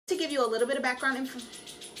give you a little bit of background info.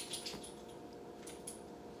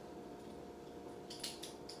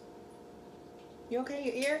 You okay?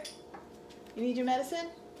 Your ear? You need your medicine?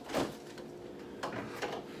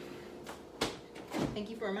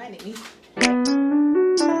 Thank you for reminding me.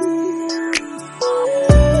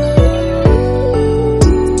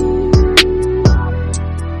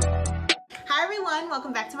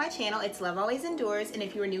 Welcome back to my channel. It's Love Always Endurez, and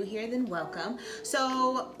if you are new here, then welcome.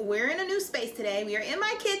 So we're in a new space today. We are in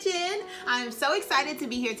my kitchen. I'm so excited to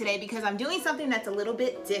be here today because I'm doing something that's a little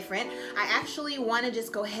bit different. I actually want to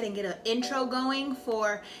just go ahead and get an intro going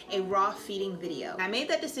for a raw feeding video. I made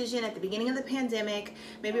that decision at the beginning of the pandemic,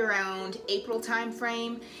 maybe around April time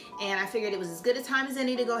frame, and I figured it was as good a time as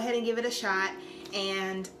any to go ahead and give it a shot,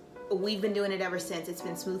 and we've been doing it ever since. It's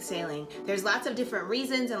been smooth sailing. There's lots of different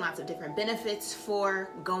reasons and lots of different benefits for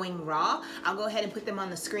going raw. I'll go ahead and put them on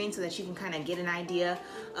the screen so that you can kind of get an idea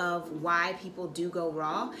of why people do go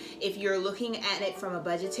raw. If you're looking at it from a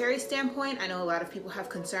budgetary standpoint, I know a lot of people have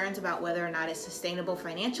concerns about whether or not it's sustainable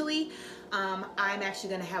financially. I'm actually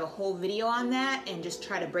going to have a whole video on that and just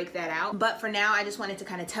try to break that out. But for now, I just wanted to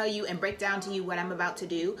kind of tell you and break down to you what I'm about to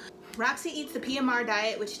do. Roxy eats the PMR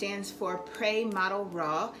diet, which stands for Prey Model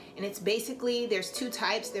Raw, and it's basically, there's two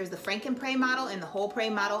types. There's the Franken Prey model and the whole prey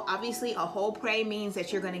model. Obviously, a whole prey means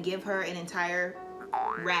that you're going to give her an entire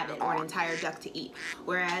rabbit or an entire duck to eat,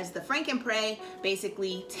 whereas the Franken Prey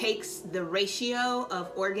basically takes the ratio of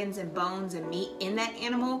organs and bones and meat in that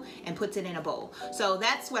animal and puts it in a bowl. So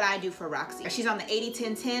that's what I do for Roxy. She's on the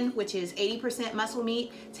 80-10-10, which is 80% muscle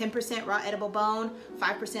meat, 10% raw edible bone,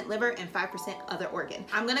 5% liver, and 5% other organ.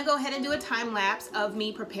 I'm gonna go ahead and do a time lapse of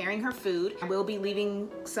me preparing her food. I will be leaving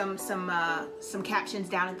some captions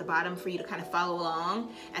down at the bottom for you to kind of follow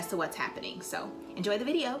along as to what's happening. So enjoy the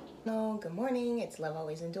video. Hello, good morning. It's Love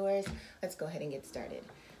Always Endurez. Let's go ahead and get started.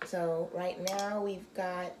 So right now we've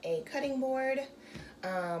got a cutting board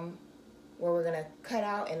where we're gonna cut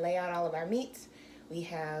out and lay out all of our meats. We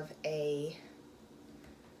have a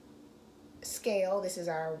scale. This is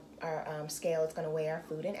our scale. It's gonna weigh our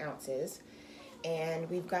food in ounces. And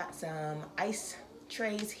we've got some ice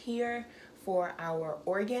trays here for our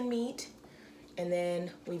organ meat. And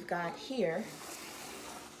then we've got here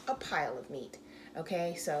a pile of meat.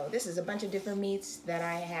 Okay, so this is a bunch of different meats that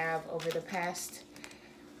I have over the past,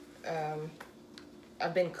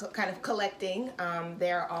 I've been kind of collecting.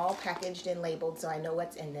 They're all packaged and labeled, so I know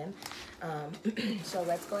what's in them. So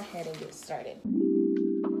let's go ahead and get started.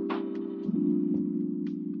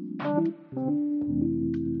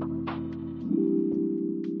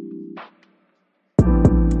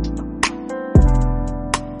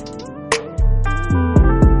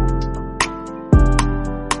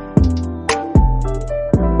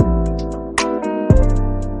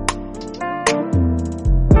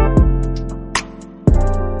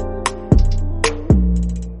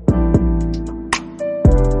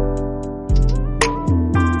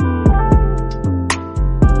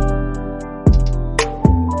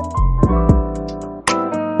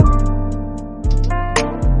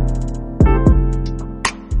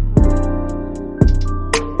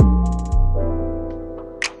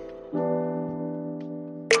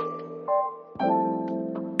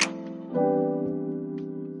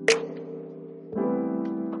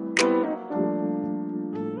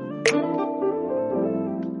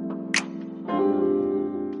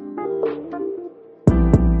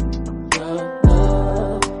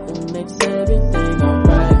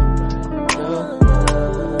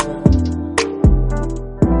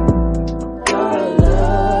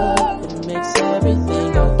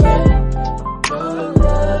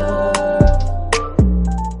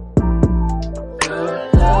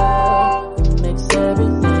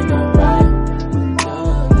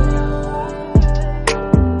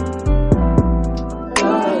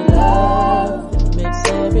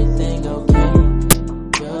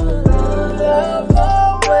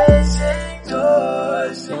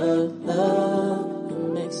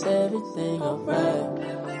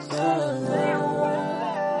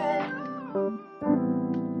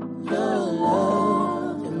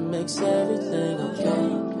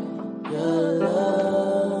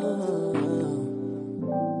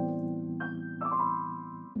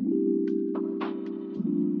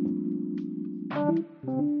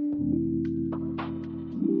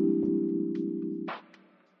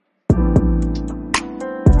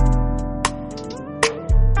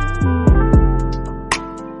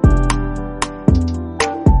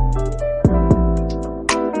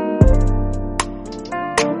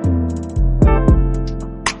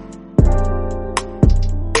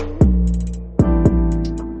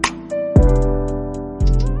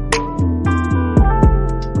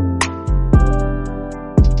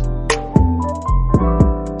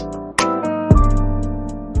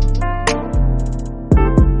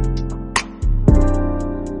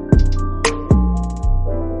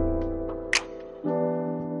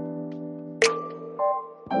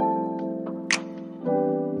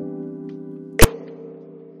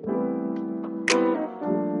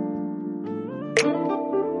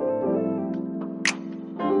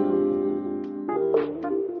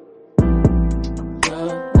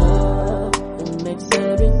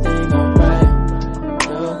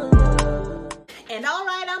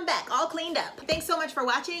 for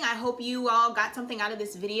watching. I hope you all got something out of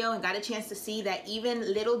this video and got a chance to see that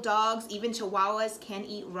even little dogs, even Chihuahuas, can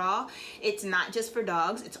eat raw. It's not just for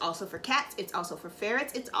dogs, it's also for cats, it's also for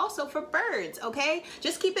ferrets, it's also for birds, okay?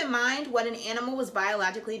 Just keep in mind what an animal was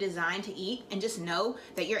biologically designed to eat, and just know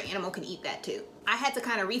that your animal can eat that too. I had to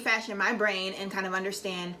kind of refashion my brain and kind of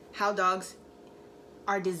understand how dogs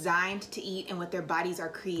are designed to eat and what their bodies are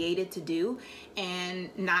created to do, and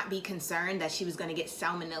not be concerned that she was going to get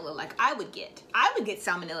salmonella like I would get. I would get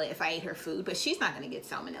salmonella if I ate her food, but she's not going to get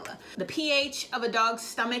salmonella. The pH of a dog's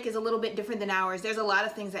stomach is a little bit different than ours. There's a lot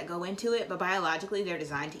of things that go into it, but biologically they're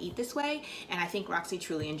designed to eat this way, and I think Roxy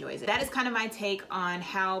truly enjoys it. That is kind of my take on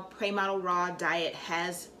how premodel raw diet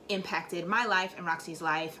has impacted my life and Roxy's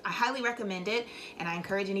life. I highly recommend it, and I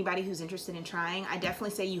encourage anybody who's interested in trying. I definitely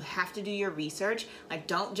say you have to do your research. Like,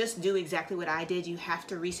 don't just do exactly what I did. You have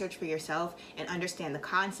to research for yourself and understand the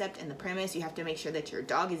concept and the premise. You have to make sure that your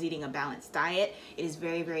dog is eating a balanced diet. It is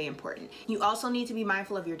very, very important. You also need to be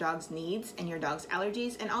mindful of your dog's needs and your dog's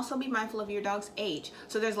allergies, and also be mindful of your dog's age.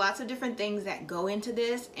 So there's lots of different things that go into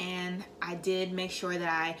this, and I did make sure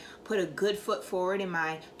that I put a good foot forward in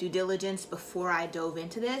my due diligence before I dove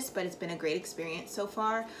into this, but it's been a great experience so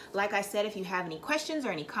far. Like I said, if you have any questions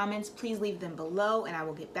or any comments, please leave them below and I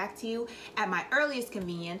will get back to you at my earliest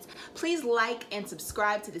convenience. Please like and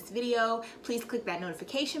subscribe to this video. Please click that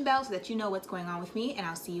notification bell so that you know what's going on with me, and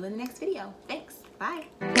I'll see you in the next video. Thanks. Bye.